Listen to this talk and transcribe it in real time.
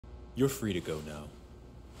You're free to go now.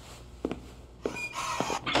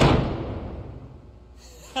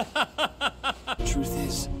 Truth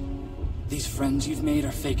is, these friends you've made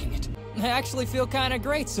are faking it. I actually feel kinda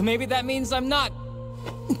great, so maybe that means I'm not.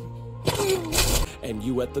 And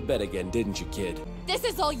you wet the bed again, didn't you, kid? This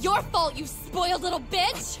is all your fault, you spoiled little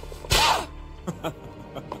bitch!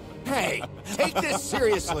 Hey, take this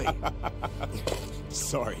seriously.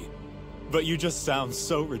 Sorry, but you just sound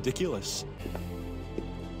so ridiculous.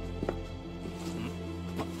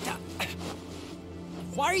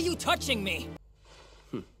 Why are you touching me?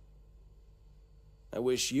 I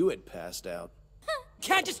wish you had passed out.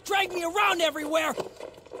 Can't just drag me around everywhere!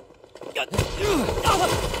 Don't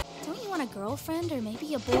you want a girlfriend or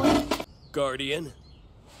maybe a boy? Guardian,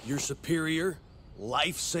 your superior,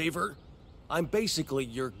 lifesaver. I'm basically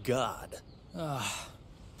your god.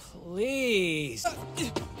 Please.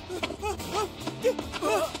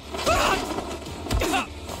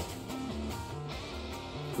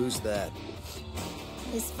 Who's that?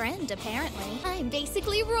 His friend, apparently. I'm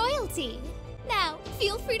basically royalty. Now,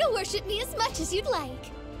 feel free to worship me as much as you'd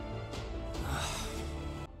like.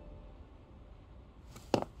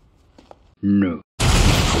 No.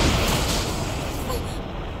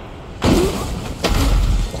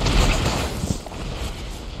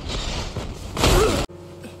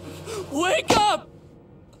 Wake up!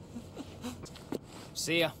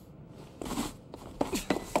 See ya.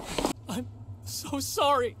 I'm so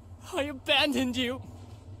sorry. I abandoned you.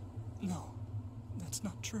 No, that's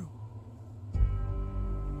not true.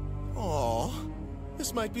 Aw,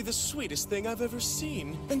 this might be the sweetest thing I've ever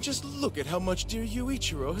seen. And just look at how much dear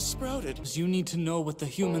Yuichiro has sprouted. You need to know what the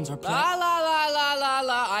humans are La planning. la la la la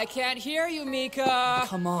la. I can't hear you, Mika.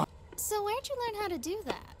 Come on. So where'd you learn how to do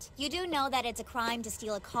that? You do know that it's a crime to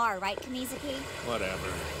steal a car, right, Kamizuki? Whatever.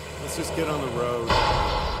 Let's just get on the road.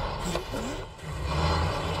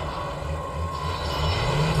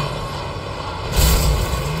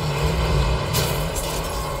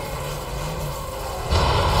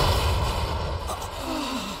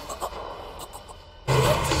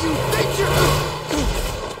 What do you think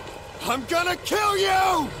you're... I'm gonna kill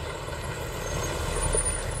you!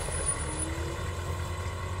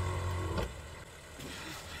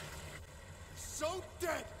 So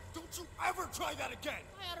dead! Don't you ever try that again!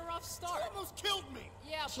 I had a rough start. You almost killed me!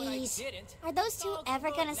 Yeah, but I Jeez. didn't. Are those two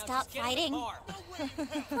ever gonna stop fighting?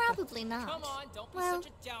 Probably not. Come on, don't be Well,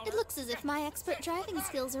 such a downer. it looks as if my expert driving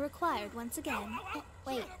skills are required once again.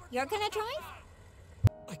 Wait, you're gonna drive?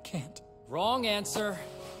 I can't. Wrong answer.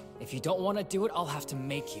 If you don't want to do it, I'll have to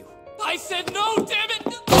make you. I said no, damn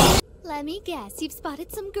it! Let me guess, you've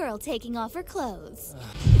spotted some girl taking off her clothes.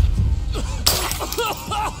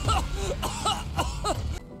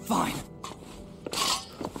 Fine.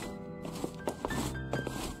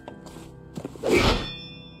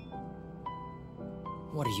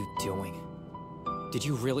 What are you doing? Did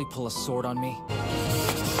you really pull a sword on me?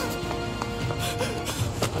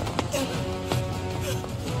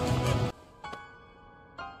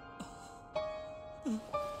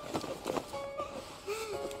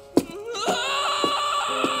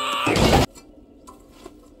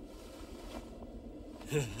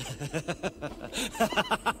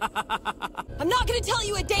 I'm not gonna tell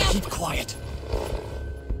you a damn— Keep quiet.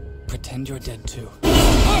 Pretend you're dead too.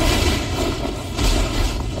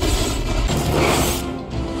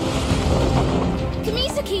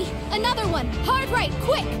 Kamizuki! Another one! Hard right,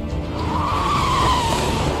 quick!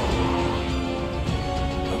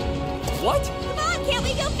 What? Come on, can't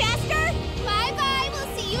we go faster? Bye-bye,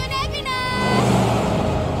 we'll see you in Ebina!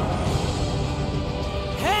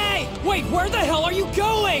 Hey! Wait, where the hell are you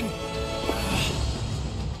going?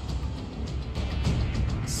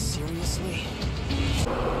 Seriously?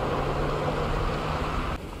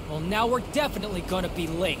 Well, now we're definitely gonna be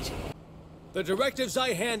late. The directives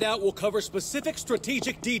I hand out will cover specific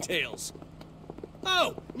strategic details.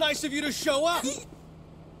 Oh, nice of you to show up.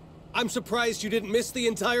 I'm surprised you didn't miss the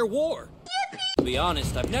entire war. To be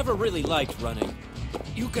honest, I've never really liked running.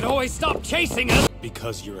 You could always stop chasing us!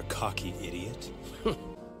 Because you're a cocky idiot?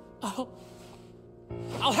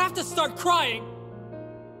 I'll have to start crying!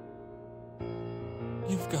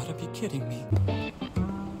 You've got to be kidding me.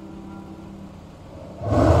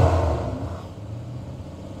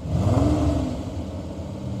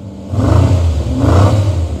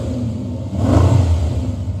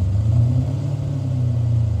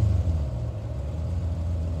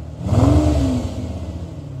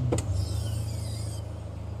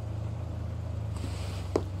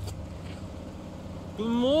 Good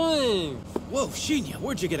morning! Whoa, Shinya,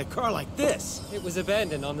 where'd you get a car like this? It was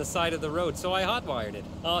abandoned on the side of the road, so I hotwired it.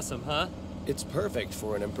 Awesome, huh? It's perfect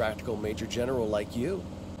for an impractical major general like you.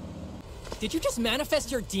 Did you just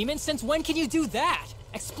manifest your demon? Since when can you do that?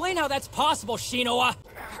 Explain how that's possible, Shinoa!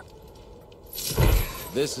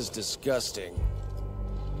 This is disgusting.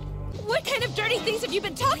 What kind of dirty things have you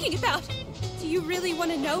been talking about? Do you really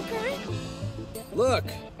want to know, Kurt? Look,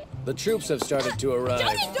 the troops have started to arrive.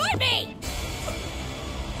 Don't ignore me!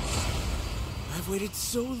 I've waited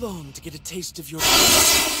so long to get a taste of your...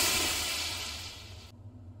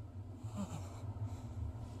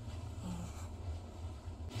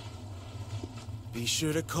 Be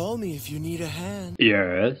sure to call me if you need a hand.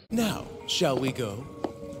 Yes. Now, shall we go?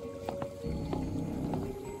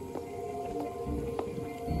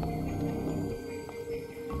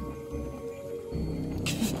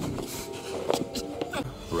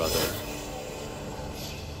 Brother,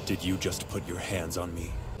 did you just put your hands on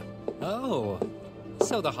me? Oh,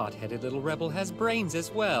 so the hot-headed little rebel has brains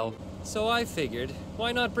as well. So I figured,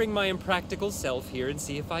 why not bring my impractical self here and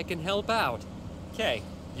see if I can help out? Okay,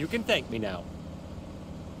 you can thank me now.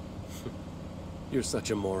 You're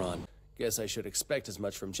such a moron. Guess I should expect as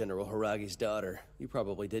much from General Haragi's daughter. You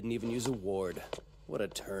probably didn't even use a ward. What a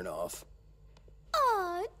turnoff.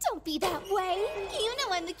 Aw, don't be that way. You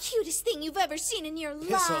know I'm the cutest thing you've ever seen in your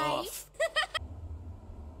Piss life.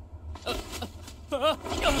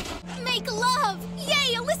 off. Make love!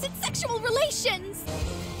 Yay, illicit sexual relations!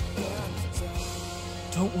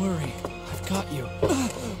 Don't worry, I've got you.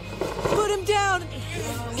 Put him down!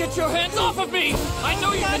 Get your hands off of me! I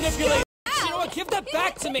know you manipulate! Shinoa, give that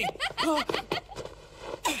back to me!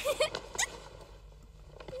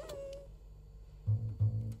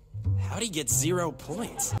 How'd he get 0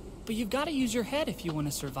 points? But you've got to use your head if you want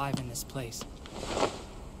to survive in this place.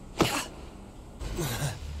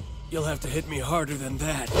 You'll have to hit me harder than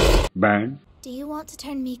that. Burn. Do you want to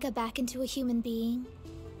turn Mika back into a human being?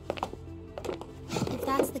 If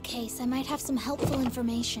that's the case, I might have some helpful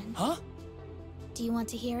information. Huh? Do you want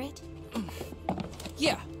to hear it?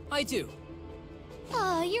 Yeah, I do.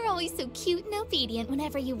 Aw, you're always so cute and obedient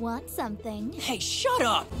whenever you want something. Hey, shut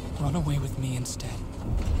up! Run away with me instead.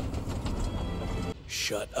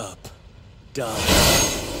 Shut up. Die.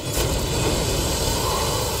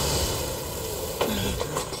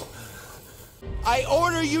 I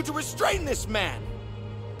order you to restrain this man!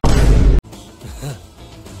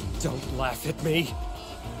 Don't laugh at me.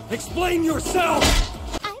 Explain yourself!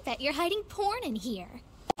 I bet you're hiding porn in here.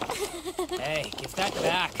 Hey, give that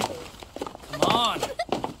back. Come on.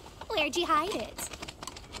 Where'd you hide it?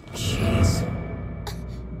 Jeez.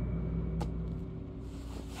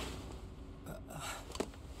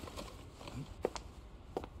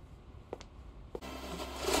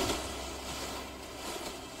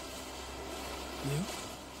 You?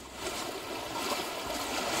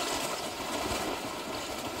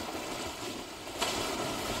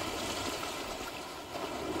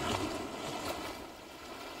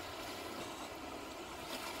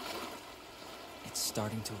 It's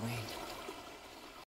starting to rain.